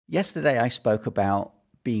Yesterday, I spoke about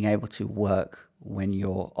being able to work when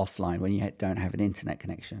you're offline, when you don't have an internet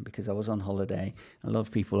connection, because I was on holiday. A lot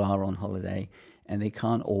of people are on holiday and they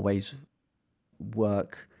can't always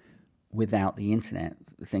work without the internet,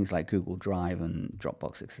 things like Google Drive and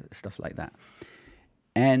Dropbox, stuff like that.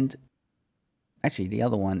 And actually, the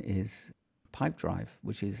other one is Pipedrive,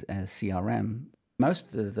 which is a CRM.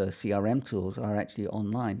 Most of the CRM tools are actually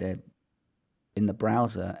online. They're in the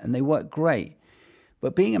browser and they work great.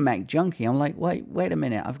 But being a Mac junkie, I'm like, wait a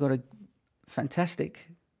minute. I've got a fantastic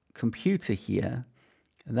computer here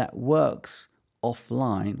that works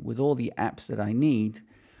offline with all the apps that I need.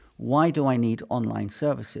 Why do I need online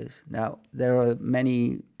services? Now, there are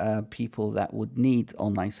many people that would need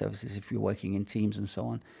online services if you're working in teams and so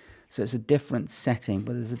on. So it's a different setting,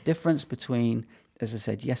 but there's a difference between, as I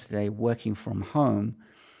said yesterday, working from home,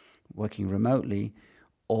 working remotely,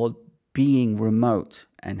 or being remote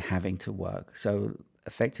and having to work. So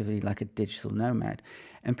effectively like a digital nomad.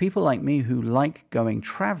 And people like me who like going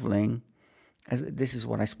traveling, as this is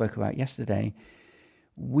what I spoke about yesterday,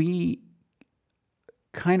 we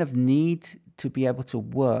kind of need to be able to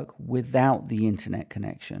work without the internet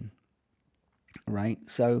connection, right?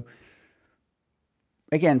 So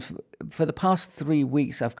again, for the past 3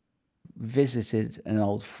 weeks, I've visited an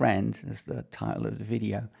old friend. That's the title of the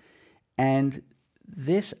video. And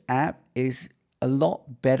this app is a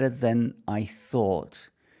lot better than I thought.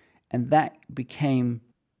 And that became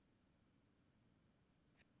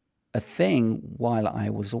a thing while I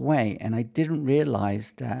was away. And I didn't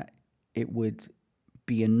realize that it would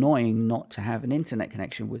be annoying not to have an internet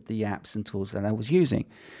connection with the apps and tools that I was using.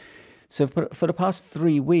 So for the past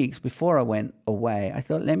 3 weeks before I went away, I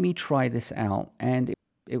thought, let me try this out. And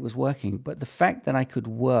it was working. But the fact that I could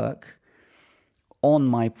work on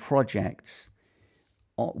my projects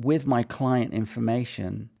with my client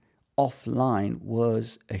information offline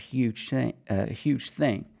was a huge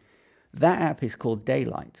thing. That app is called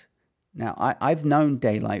Daylight. Now, I've known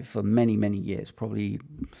Daylight for many, many years, probably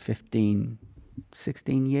 15,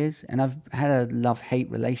 16 years, and I've had a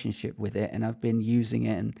love-hate relationship with it, and I've been using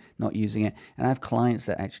it and not using it, and I have clients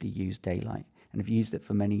that actually use Daylight and have used it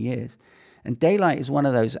for many years. And Daylight is one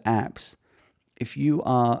of those apps, if you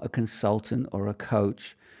are a consultant or a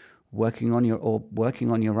coach working on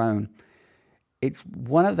your own, it's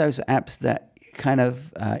one of those apps that kind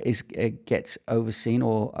of gets overseen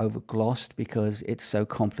or overglossed because it's so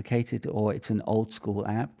complicated or it's an old school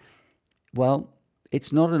app. Well,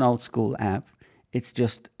 it's not an old school app. It's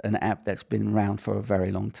just an app that's been around for a very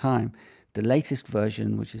long time. The latest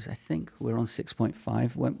version, which is, I think we're on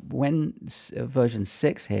 6.5, when version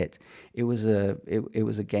 6 hit, it was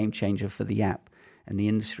a game changer for the app and the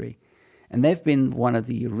industry. And they've been one of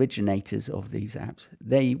the originators of these apps.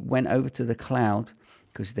 They went over to the cloud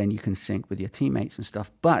because then you can sync with your teammates and stuff.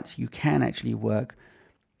 But you can actually work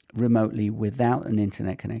remotely without an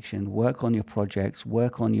internet connection, work on your projects,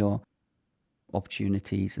 work on your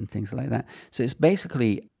opportunities and things like that. So it's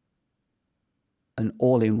basically an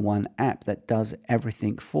all-in-one app that does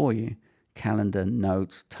everything for you: calendar,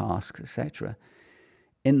 notes, tasks, etc.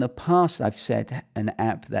 In the past, I've said an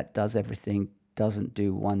app that does everything doesn't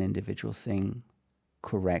do one individual thing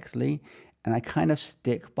correctly, and I kind of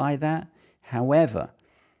stick by that. However,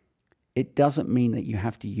 it doesn't mean that you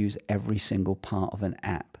have to use every single part of an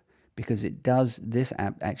app, because this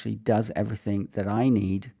app actually does everything that I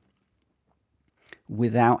need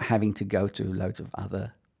without having to go to loads of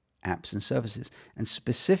other apps and services. And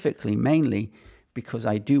specifically, mainly because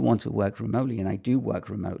I do want to work remotely, and I do work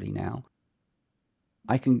remotely now,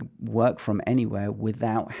 I can work from anywhere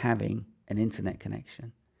without having an internet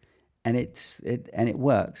connection. And it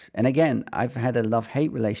works. And again, I've had a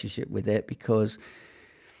love-hate relationship with it because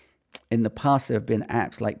in the past there have been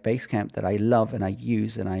apps like Basecamp that I love and I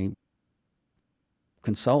use and I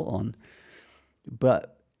consult on,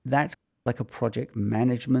 but that's like a project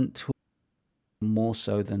management tool more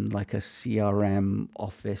so than like a CRM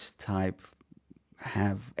office type,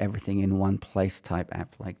 have everything in one place type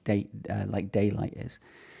app like Daylight is.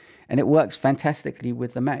 And it works fantastically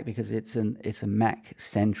with the Mac because it's a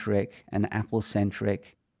Mac-centric, an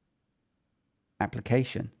Apple-centric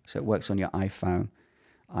application. So it works on your iPhone,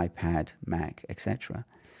 iPad, Mac, etc.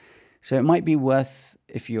 So it might be worth,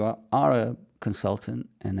 if you are a consultant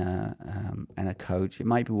and a coach, it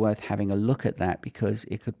might be worth having a look at that, because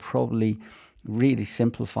it could probably really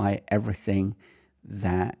simplify everything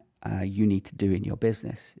that you need to do in your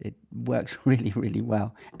business. It works really, really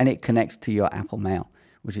well, and it connects to your Apple Mail,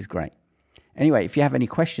 which is great. Anyway, if you have any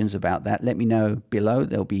questions about that, let me know below.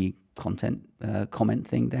 There'll be comment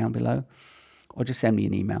thing down below, or just send me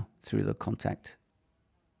an email through the contact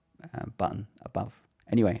button above.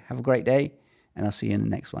 Anyway, have a great day, and I'll see you in the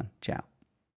next one. Ciao.